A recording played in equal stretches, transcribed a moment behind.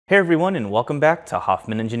Hey everyone, and welcome back to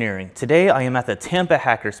Hoffman Engineering. Today I am at the Tampa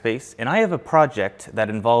Hackerspace and I have a project that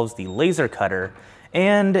involves the laser cutter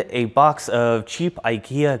and a box of cheap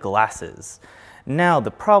IKEA glasses. Now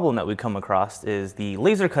the problem that we come across is the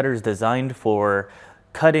laser cutter is designed for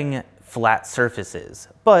cutting flat surfaces,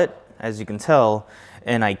 but as you can tell,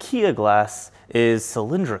 an IKEA glass is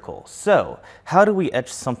cylindrical. So how do we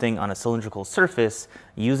etch something on a cylindrical surface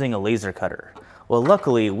using a laser cutter? Well,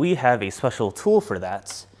 luckily we have a special tool for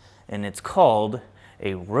that, and it's called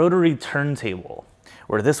a rotary turntable,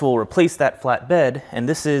 where this will replace that flat bed, and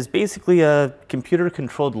this is basically a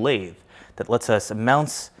computer-controlled lathe that lets us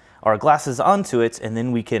mount our glasses onto it, and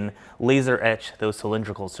then we can laser etch those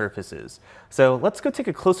cylindrical surfaces. So let's go take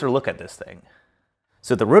a closer look at this thing.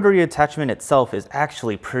 So the rotary attachment itself is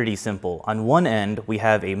actually pretty simple. On one end, we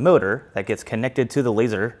have a motor that gets connected to the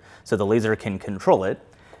laser so the laser can control it,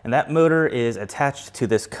 and that motor is attached to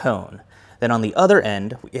this cone. Then on the other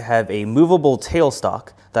end, we have a movable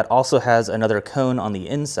tailstock that also has another cone on the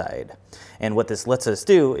inside. And what this lets us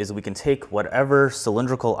do is we can take whatever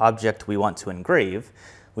cylindrical object we want to engrave,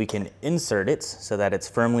 we can insert it so that it's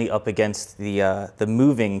firmly up against the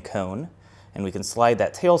moving cone, and we can slide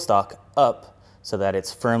that tailstock up so that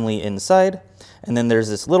it's firmly inside. And then there's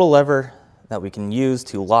this little lever that we can use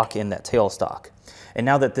to lock in that tailstock. And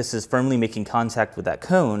now that this is firmly making contact with that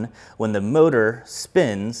cone, when the motor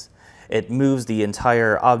spins, it moves the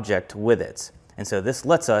entire object with it. And so this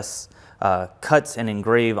lets us cut and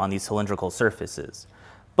engrave on these cylindrical surfaces.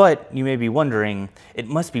 But you may be wondering, it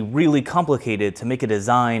must be really complicated to make a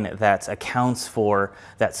design that accounts for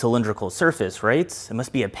that cylindrical surface, right? It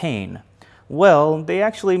must be a pain. Well, they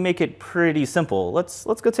actually make it pretty simple. Let's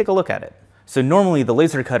go take a look at it. So normally the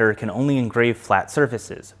laser cutter can only engrave flat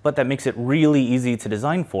surfaces, but that makes it really easy to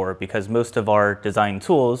design for because most of our design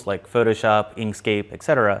tools like Photoshop, Inkscape,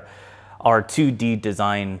 etc. are 2D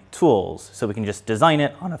design tools. So we can just design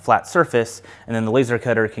it on a flat surface and then the laser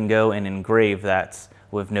cutter can go and engrave that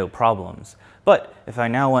with no problems. But if I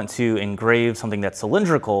now want to engrave something that's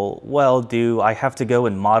cylindrical, well, do I have to go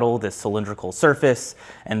and model this cylindrical surface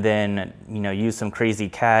and then, use some crazy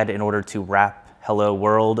CAD in order to wrap Hello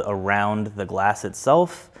World around the glass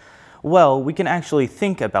itself? Well, we can actually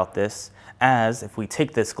think about this as if we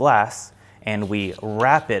take this glass and we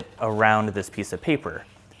wrap it around this piece of paper.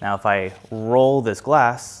 Now, if I roll this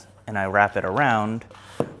glass and I wrap it around,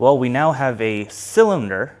 well, we now have a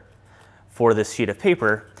cylinder for this sheet of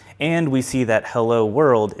paper, and we see that Hello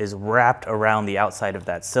World is wrapped around the outside of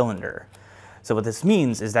that cylinder. So what this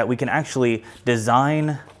means is that we can actually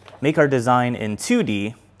make our design in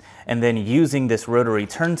 2D, and then using this rotary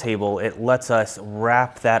turntable, it lets us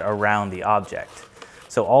wrap that around the object.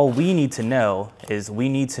 So all we need to know is we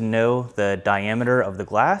need to know the diameter of the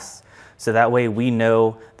glass, so that way we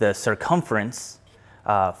know the circumference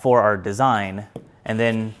for our design, and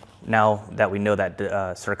then now that we know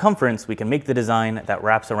that circumference, we can make the design that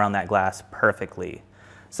wraps around that glass perfectly.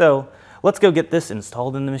 So let's go get this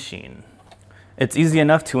installed in the machine. It's easy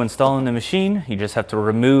enough to install in the machine. You just have to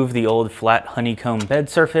remove the old flat honeycomb bed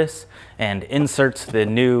surface and insert the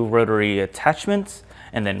new rotary attachment,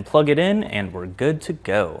 and then plug it in, and we're good to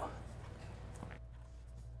go.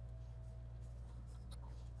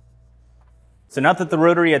 So now that the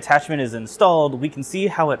rotary attachment is installed, we can see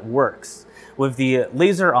how it works. With the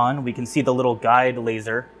laser on, we can see the little guide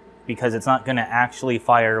laser because it's not going to actually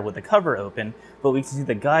fire with the cover open, but we can see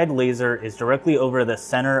the guide laser is directly over the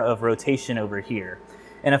center of rotation over here.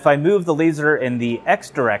 And if I move the laser in the X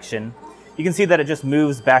direction, you can see that it just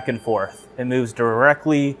moves back and forth. It moves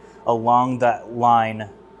directly along that line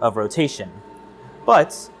of rotation.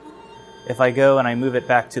 But if I go and I move it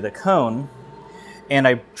back to the cone, and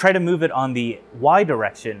I try to move it on the Y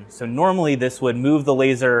direction, so normally this would move the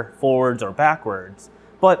laser forwards or backwards,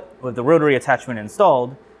 but with the rotary attachment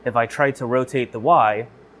installed, if I try to rotate the Y,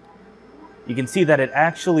 you can see that it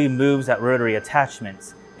actually moves that rotary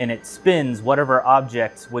attachment, and it spins whatever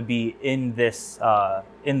object would be in this,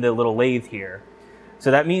 in the little lathe here. So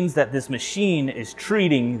that means that this machine is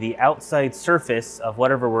treating the outside surface of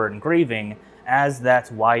whatever we're engraving as that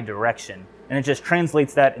Y direction. And it just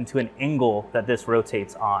translates that into an angle that this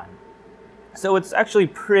rotates on. So it's actually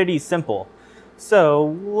pretty simple.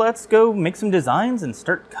 So let's go make some designs and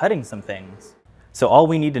start cutting some things. So all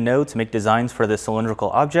we need to know to make designs for this cylindrical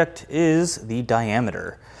object is the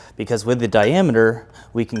diameter, because with the diameter,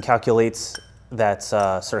 we can calculate that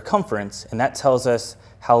circumference, and that tells us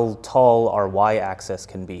how tall our y-axis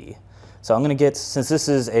can be. So I'm gonna get, since this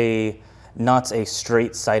is not a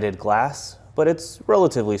straight-sided glass, but it's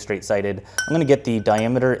relatively straight-sided, I'm gonna get the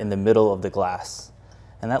diameter in the middle of the glass.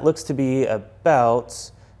 And that looks to be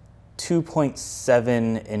about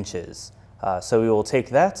 2.7 inches. So we will take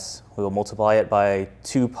that, we will multiply it by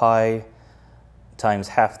 2 pi times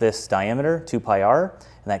half this diameter, 2 pi r,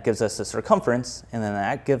 and that gives us the circumference, and then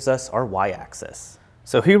that gives us our y-axis.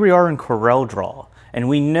 So here we are in CorelDRAW, and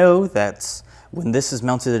we know that when this is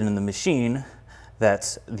mounted in the machine,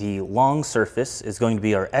 that the long surface is going to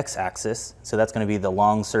be our x-axis, so that's going to be the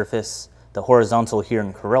long surface, the horizontal here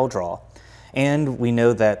in CorelDRAW. And we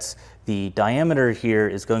know that the diameter here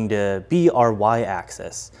is going to be our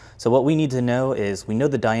y-axis. So what we need to know is, we know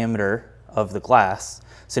the diameter of the glass,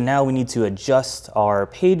 so now we need to adjust our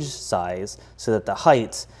page size so that the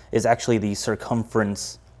height is actually the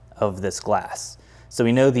circumference of this glass. So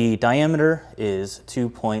we know the diameter is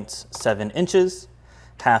 2.7 inches.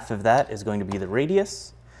 Half of that is going to be the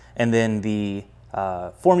radius. And then the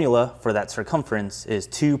formula for that circumference is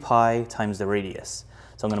 2 pi times the radius.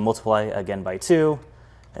 So I'm going to multiply again by 2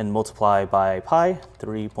 and multiply by pi,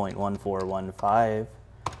 3.1415.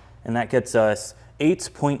 And that gets us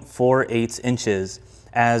 8.48 inches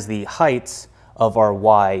as the height of our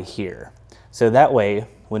y here. So that way,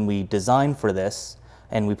 when we design for this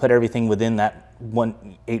and we put everything within that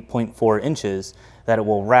 8.4 inches, that it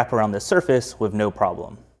will wrap around the surface with no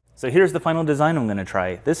problem. So here's the final design I'm going to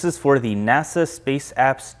try. This is for the NASA Space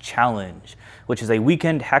Apps Challenge, which is a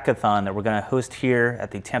weekend hackathon that we're going to host here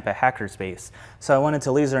at the Tampa Hackerspace. So I wanted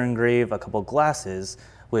to laser engrave a couple glasses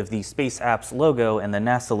with the Space Apps logo and the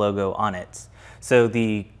NASA logo on it. So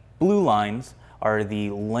the blue lines are the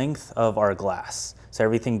length of our glass. So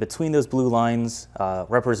everything between those blue lines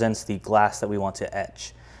represents the glass that we want to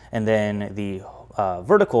etch. And then the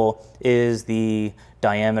vertical is the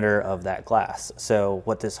diameter of that glass. So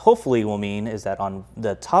what this hopefully will mean is that on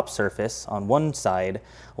the top surface, on one side,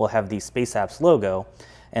 we'll have the Space Apps logo,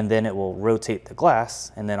 and then it will rotate the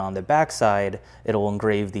glass, and then on the back side, it will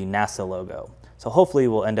engrave the NASA logo. So hopefully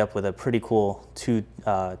we'll end up with a pretty cool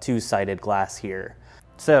two-sided glass here.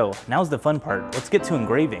 So now's the fun part. Let's get to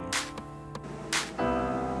engraving.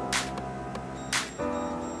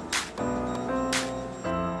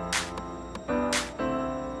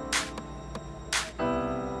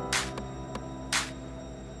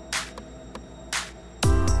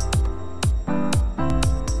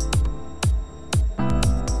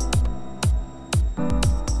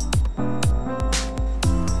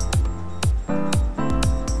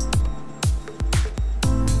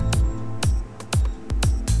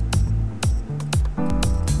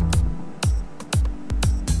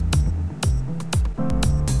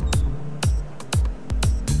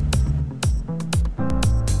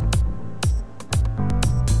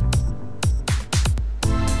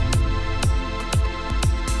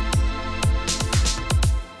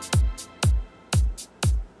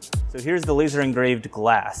 So here's the laser engraved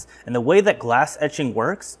glass. And the way that glass etching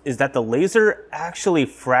works is that the laser actually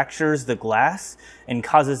fractures the glass and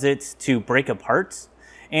causes it to break apart.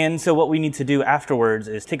 And so what we need to do afterwards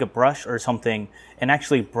is take a brush or something and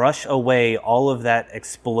actually brush away all of that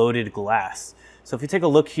exploded glass. So if you take a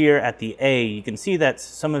look here at the A, you can see that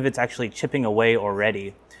some of it's actually chipping away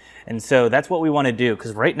already. And so that's what we want to do,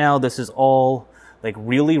 because right now this is all like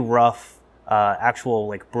really rough, actual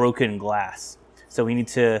like broken glass. So we need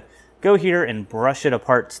to go here and brush it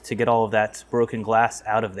apart to get all of that broken glass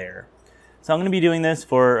out of there. So I'm going to be doing this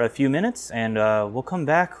for a few minutes, and we'll come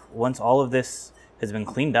back once all of this has been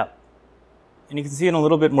cleaned up. And you can see in a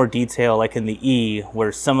little bit more detail, like in the E,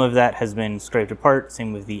 where some of that has been scraped apart,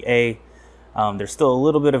 same with the A. There's still a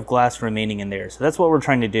little bit of glass remaining in there. So that's what we're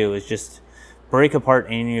trying to do, is just break apart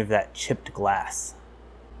any of that chipped glass.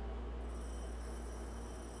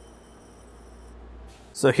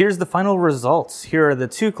 So here's the final results. Here are the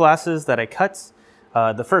two glasses that I cut.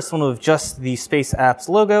 The first one with just the Space Apps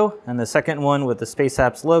logo, and the second one with the Space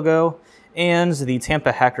Apps logo and the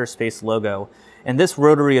Tampa Hackerspace logo. And this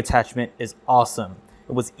rotary attachment is awesome.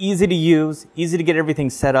 It was easy to use, easy to get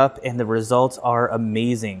everything set up, and the results are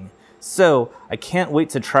amazing. So I can't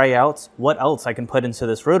wait to try out what else I can put into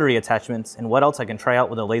this rotary attachment and what else I can try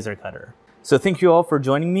out with a laser cutter. So thank you all for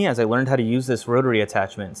joining me as I learned how to use this rotary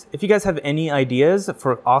attachment. If you guys have any ideas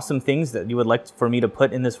for awesome things that you would like for me to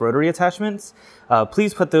put in this rotary attachment,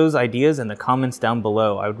 please put those ideas in the comments down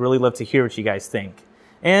below. I would really love to hear what you guys think.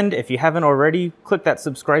 And if you haven't already, click that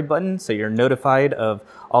subscribe button so you're notified of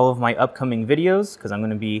all of my upcoming videos, because I'm going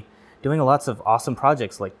to be doing lots of awesome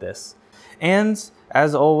projects like this. And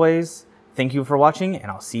as always, thank you for watching, and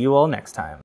I'll see you all next time.